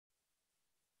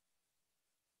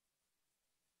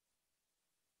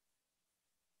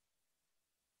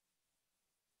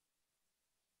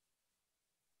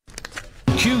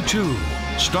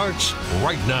Q2 starts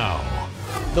right now.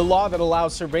 The law that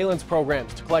allows surveillance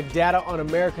programs to collect data on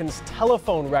Americans'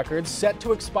 telephone records set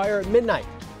to expire at midnight.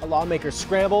 A lawmaker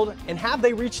scrambled, and have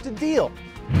they reached a deal?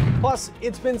 Plus,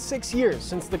 it's been 6 years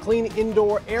since the Clean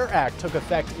Indoor Air Act took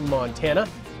effect in Montana.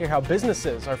 Hear how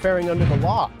businesses are faring under the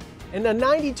law. And a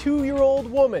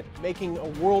 92-year-old woman making a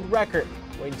world record.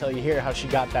 Wait until you hear how she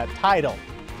got that title.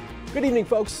 Good evening,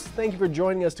 folks. Thank you for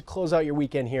joining us to close out your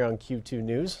weekend here on Q2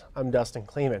 News. I'm Dustin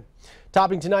Kleeman.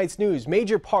 Topping tonight's news,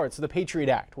 major parts of the Patriot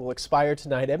Act will expire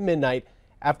tonight at midnight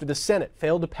after the Senate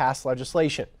failed to pass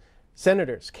legislation.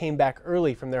 Senators came back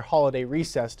early from their holiday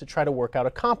recess to try to work out a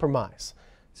compromise.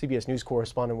 CBS News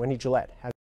correspondent Wendy Gillette has